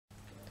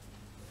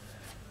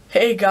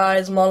Hey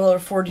guys,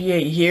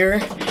 Monolith48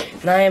 here,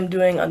 and I am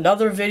doing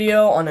another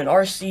video on an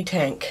RC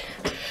tank.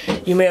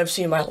 You may have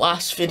seen my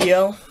last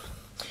video.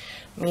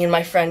 Me and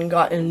my friend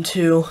got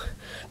into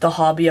the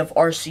hobby of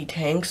RC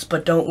tanks,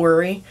 but don't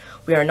worry,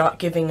 we are not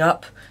giving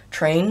up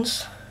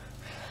trains.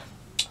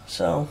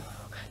 So,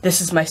 this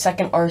is my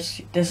second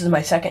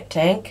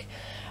tank.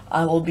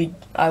 I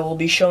will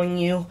be showing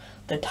you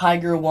the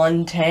Tiger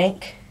 1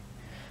 tank,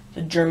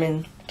 the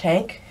German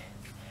tank.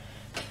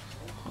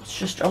 Let's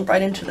just jump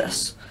right into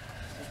this.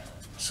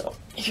 So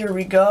here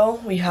we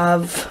go. We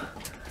have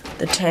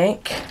the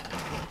tank,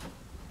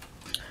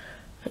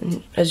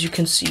 and as you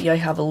can see, I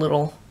have a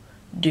little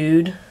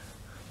dude,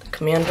 the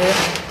commander.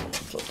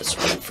 Flip this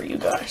one for you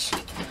guys.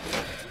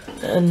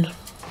 And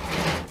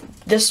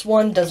this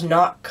one does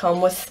not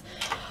come with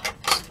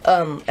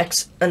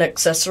an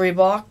accessory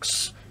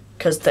box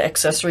because the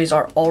accessories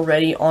are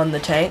already on the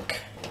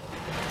tank.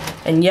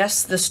 And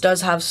yes, this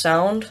does have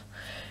sound.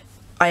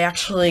 I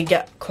actually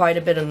get quite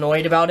a bit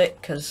annoyed about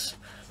it because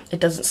it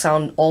doesn't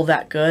sound all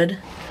that good,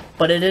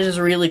 but it is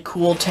a really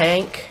cool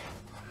tank.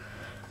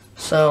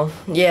 So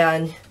yeah,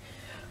 and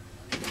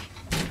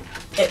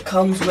it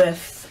comes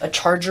with a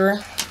charger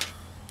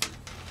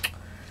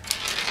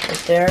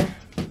right there,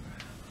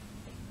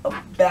 a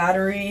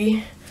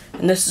battery,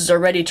 and this is a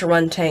ready to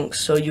run tank,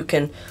 so you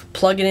can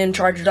plug it in,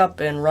 charge it up,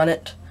 and run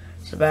it.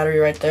 There's the battery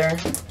right there.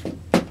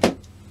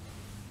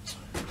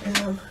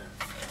 And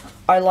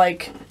I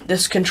like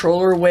this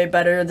controller way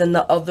better than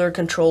the other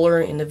controller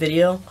in the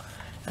video.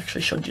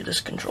 Actually showed you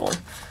this controller.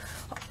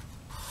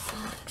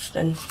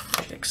 Then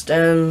it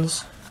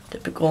extends,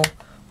 typical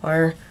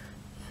wire.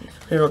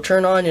 It'll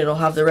turn on, it'll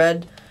have the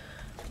red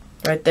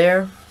right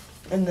there.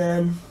 And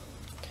then,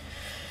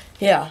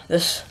 yeah,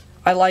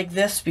 I like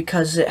this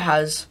because it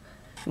has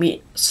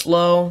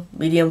slow,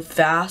 medium,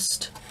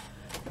 fast,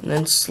 and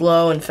then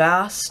slow and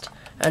fast,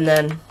 and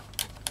then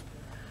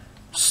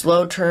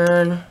slow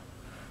turn,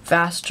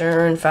 fast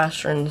turn,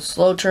 and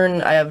slow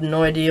turn. I have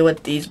no idea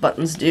what these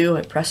buttons do.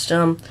 I pressed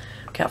them.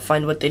 Can't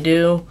find what they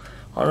do.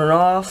 On and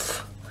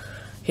off.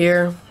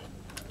 Here,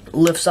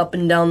 lifts up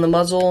and down the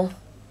muzzle.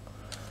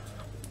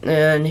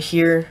 And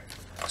here,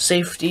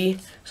 safety.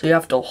 So you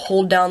have to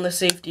hold down the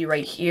safety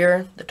right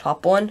here, the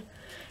top one,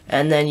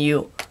 and then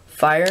you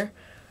fire.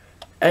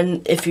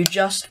 And if you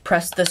just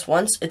press this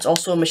once, it's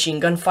also a machine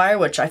gun fire,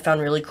 which I found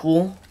really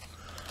cool.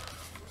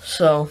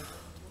 So,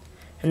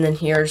 and then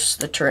here's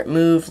the turret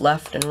move,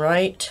 left and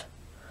right.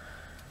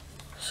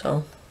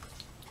 So,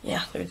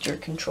 yeah, there's your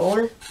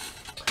controller.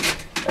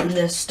 And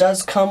this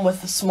does come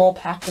with a small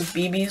pack of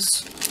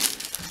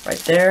BBs right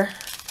there.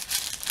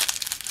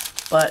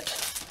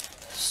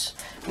 But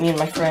me and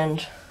my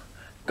friend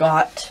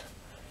got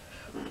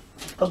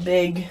a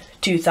big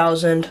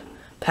 2000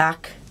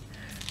 pack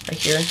right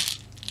here.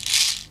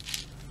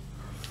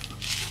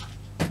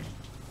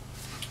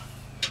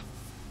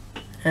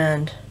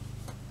 And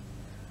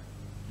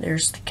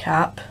there's the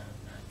cap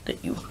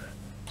that you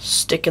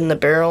stick in the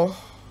barrel.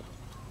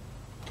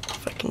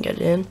 If I can get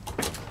it in.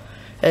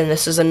 And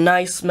this is a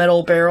nice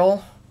metal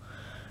barrel.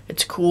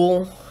 It's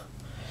cool.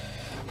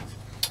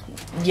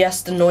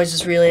 Yes, the noise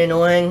is really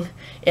annoying,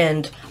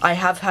 and I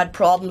have had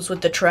problems with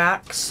the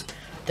tracks.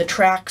 The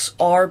tracks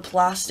are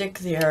plastic.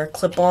 They are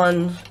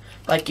clip-on.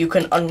 Like there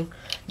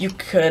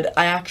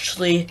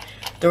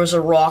was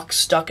a rock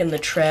stuck in the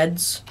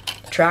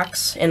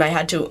tracks, and I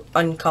had to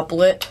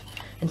uncouple it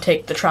and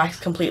take the tracks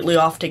completely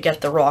off to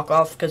get the rock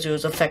off because it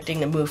was affecting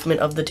the movement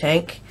of the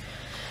tank.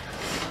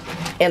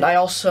 And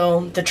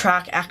the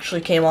track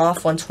actually came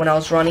off once when I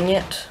was running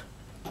it.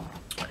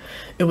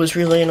 It was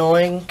really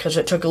annoying because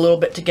it took a little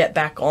bit to get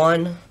back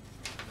on.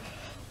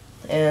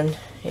 And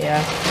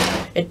yeah,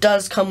 it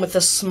does come with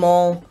a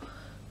small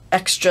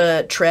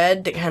extra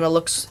tread that kind of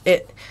looks,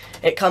 it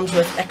comes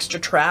with extra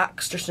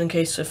tracks just in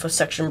case if a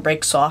section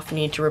breaks off, you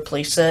need to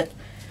replace it.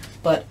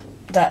 But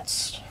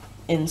that's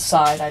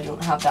inside. I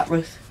don't have that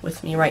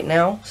with me right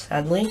now,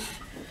 sadly.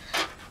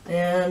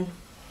 And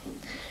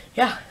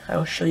yeah, I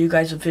will show you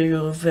guys a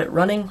video of it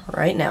running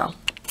right now.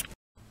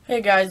 Hey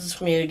guys, it's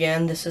me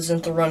again. This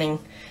isn't the running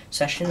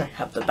session. I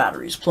have the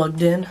batteries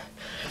plugged in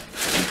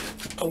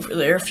over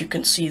there, if you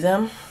can see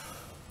them,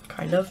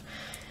 kind of.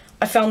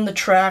 I found the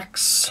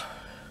tracks,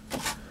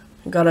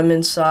 got them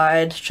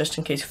inside, just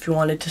in case if you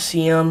wanted to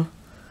see them.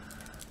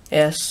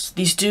 Yes,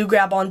 these do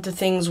grab onto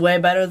things way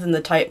better than the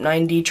Type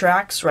 9D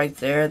tracks. Right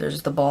there,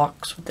 there's the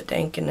box with the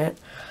tank in it.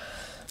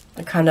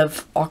 They're kind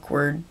of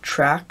awkward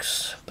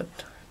tracks, but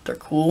they're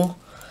cool.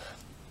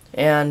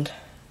 And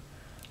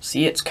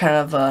see, it's kind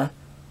of a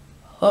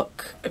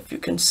hook, if you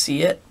can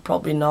see it.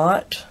 Probably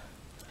not.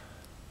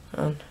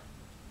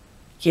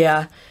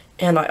 Yeah,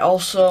 and I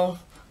also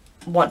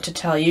want to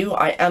tell you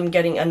I am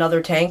getting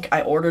another tank.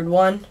 I ordered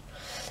one.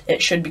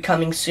 It should be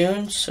coming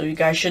soon, so you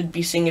guys should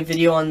be seeing a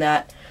video on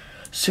that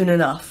soon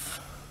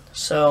enough.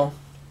 So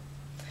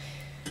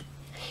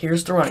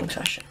here's the running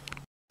session.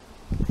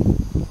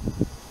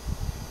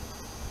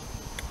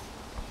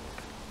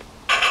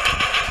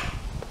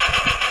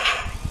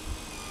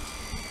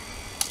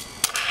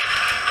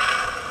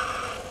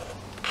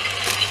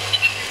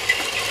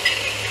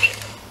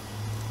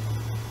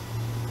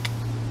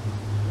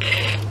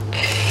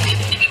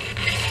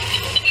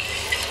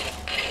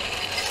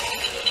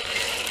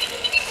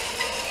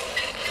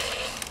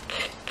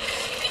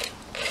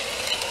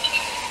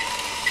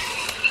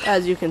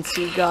 As you can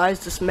see,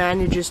 guys, this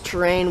manages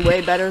terrain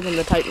way better than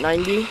the Type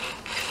 90.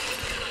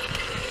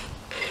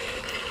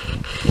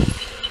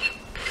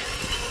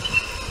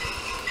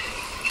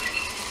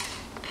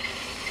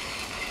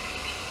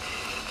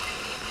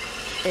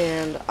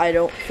 And I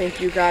don't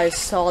think you guys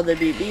saw the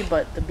BB,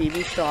 but the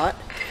BB shot.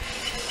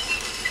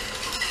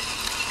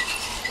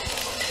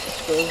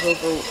 This goes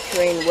over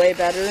terrain way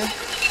better.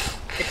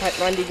 The Type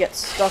 90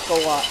 gets stuck a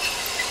lot.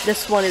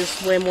 This one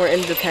is way more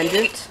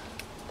independent.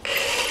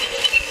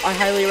 I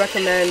highly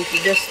recommend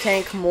this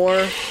tank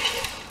more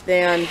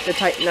than the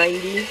Type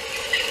 90.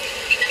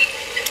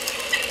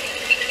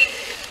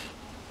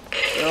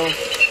 So,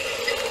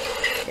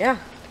 yeah.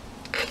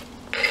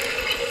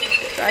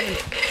 Get driving.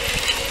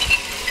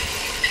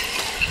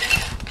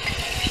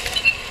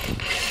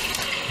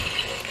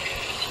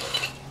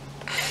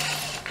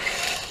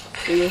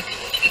 See,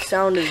 the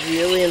sound is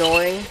really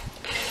annoying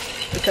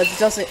because it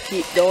doesn't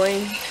keep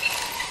going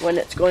when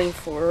it's going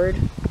forward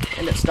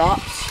and it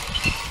stops.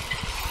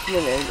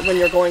 When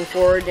you're going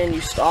forward and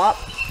you stop,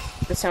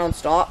 the sound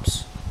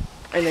stops,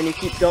 and then you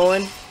keep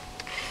going,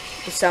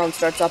 the sound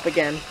starts up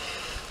again.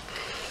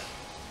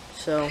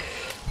 So,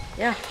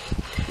 yeah,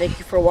 thank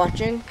you for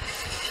watching.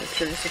 Make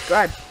sure to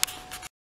subscribe.